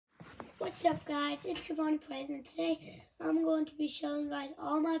What's up guys, it's Giovanni Plays, and today I'm going to be showing you guys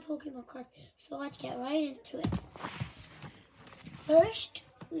all my Pokemon cards, so let's get right into it. First,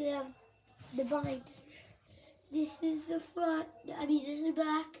 we have the binder. This is the front, this is the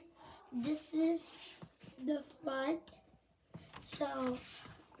back, this is the front, so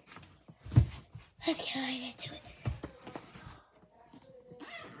let's get right into it.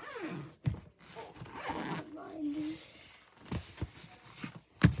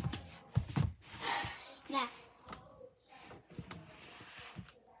 Now,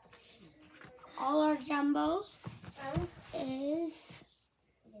 all our jumbos is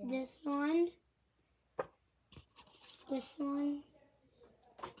this one, this one,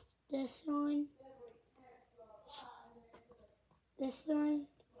 this one, this one,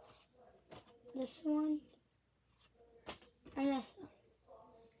 this one, and this one.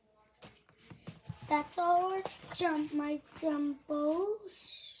 That's all my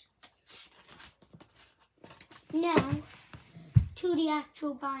jumbos. Now, to the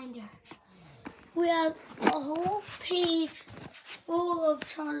actual binder. We have a whole page full of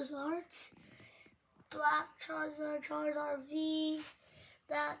Charizards. Black Charizard, Charizard V,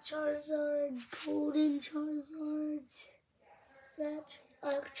 that Charizard, Golden Charizards, that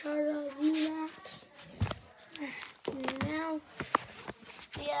Charizard VMAX. Now,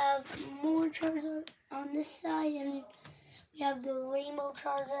 we have more Charizard on this side, and we have the Rainbow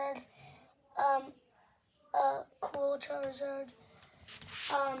Charizard, cool Charizard.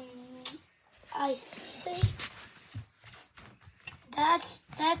 I think that's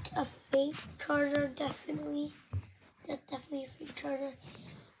a fake Charizard, definitely. That's definitely a fake Charizard.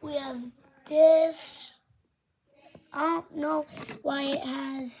 We have this. I don't know why it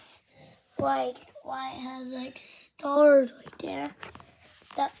has like stars right there.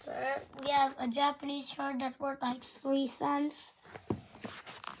 That's it. We have a Japanese card that's worth like 3 cents.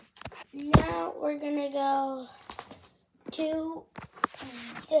 Now we're gonna go to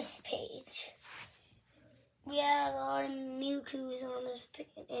this page. We have a lot of Mewtwo's on this page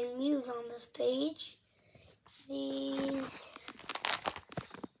and Mews on this page. These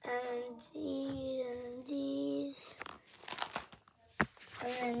and these and these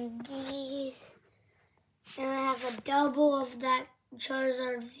and these. And I have a double of that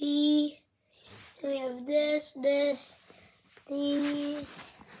Charizard V. So we have this,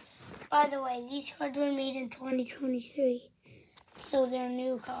 these. By the way, these cards were made in 2023, so they're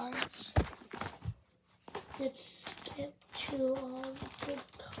new cards. Let's skip to all the good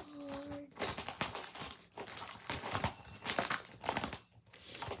cards.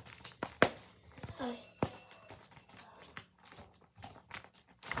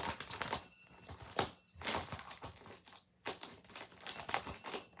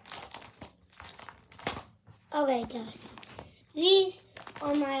 Okay, guys, these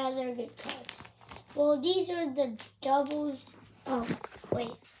are my other good cards. Well, these are the doubles. Oh,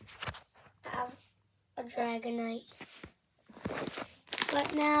 wait. I have a Dragonite.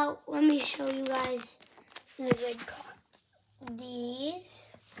 But now, let me show you guys the good cards. These.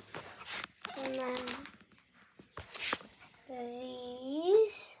 And then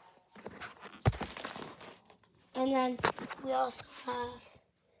these. And then we also have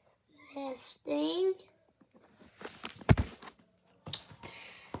this thing.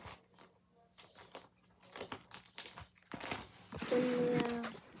 And we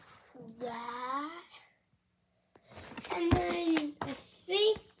have that. And then I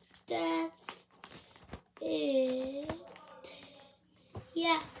think that's it.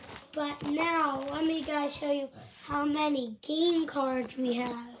 Yeah, but now let me guys show you how many game cards we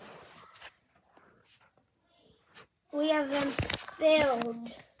have. We have them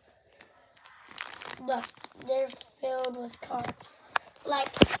filled. Look, they're filled with cards. Like,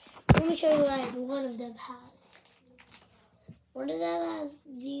 let me show you guys what one of them has. One of them has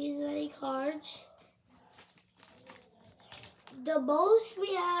these many cards. The most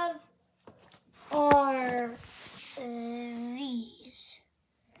we have are these.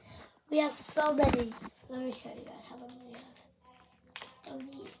 We have so many. Let me show you guys how many we have of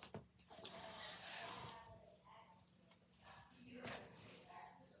these.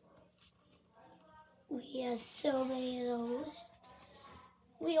 We have so many of those.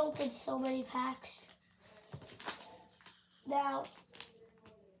 We opened so many packs. Now,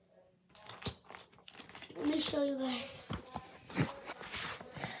 let me show you guys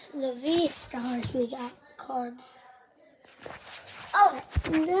the V-Stars we got cards.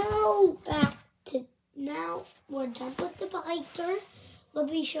 Okay, now we're done with the binder. Let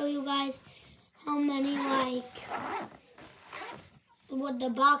me show you guys how many, what the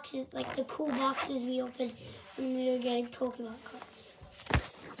boxes, like the cool boxes we opened when we were getting Pokemon cards.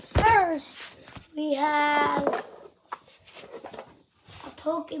 first, we have a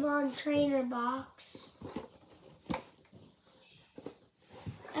Pokemon trainer box.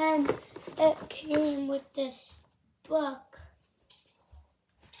 And it came with this book.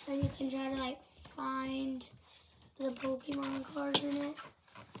 And you can try to find the Pokemon cards in it.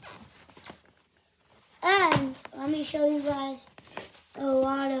 And let me show you guys a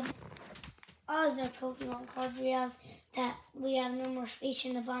lot of other Pokemon cards we have that we have no more space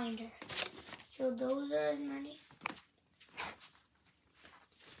in the binder. So those are as many.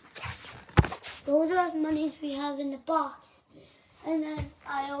 Those are as many as we have in the box. And then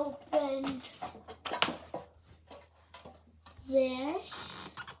I opened this.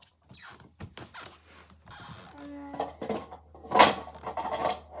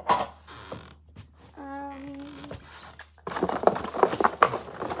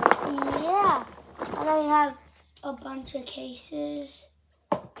 Yeah, and I have a bunch of cases.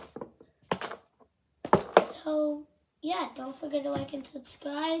 So, yeah, don't forget to like and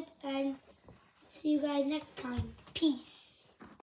subscribe, and see you guys next time. Peace.